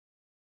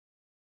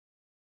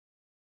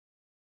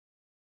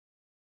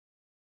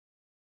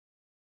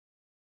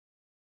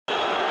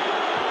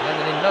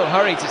No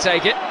hurry to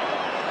take it.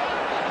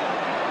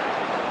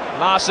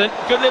 Larsson,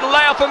 good little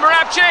layoff for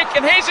Moravcik,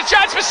 and here's a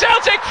chance for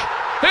Celtic,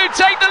 who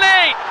take the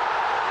lead.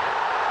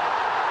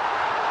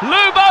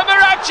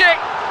 Moravcik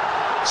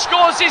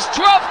scores his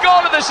 12th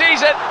goal of the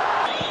season.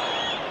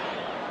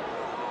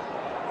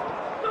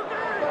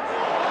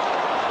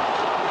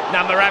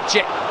 Now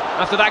Moravcik,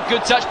 after that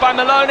good touch by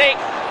Maloney,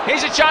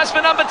 here's a chance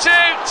for number 2,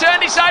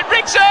 turned inside,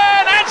 Rickson,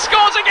 and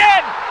scores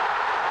again!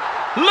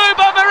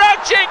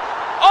 Moravcik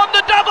on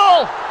the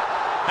double,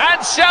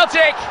 and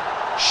Celtic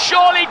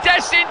surely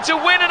destined to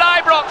win at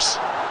Ibrox.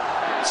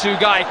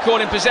 Two-guy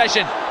caught in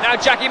possession, now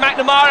Jackie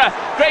McNamara,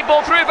 great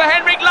ball through for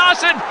Henrik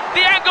Larsson,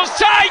 the angle's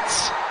tight,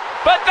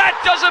 but that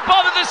doesn't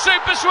bother the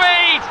Super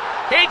Swede.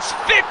 It's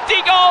 50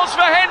 goals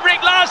for Henrik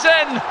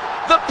Larsson,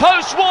 the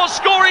post-war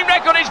scoring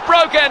record is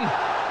broken.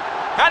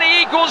 And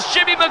he equals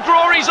Jimmy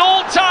McGrory's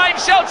all-time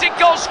Celtic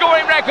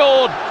goal-scoring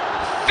record.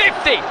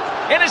 50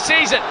 in a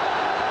season.